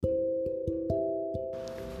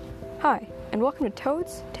Hi, and welcome to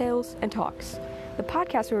Toads, Tales, and Talks, the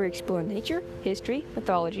podcast where we explore nature, history,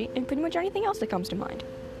 mythology, and pretty much anything else that comes to mind.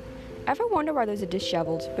 Ever wonder why there's a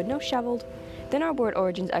disheveled, but no shoveled? Then our Word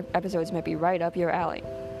Origins episodes might be right up your alley.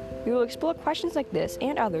 We will explore questions like this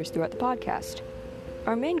and others throughout the podcast.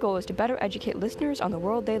 Our main goal is to better educate listeners on the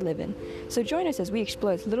world they live in, so join us as we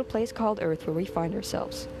explore this little place called Earth where we find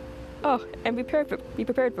ourselves. Oh, and be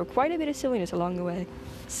prepared for quite a bit of silliness along the way.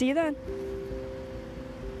 See you then!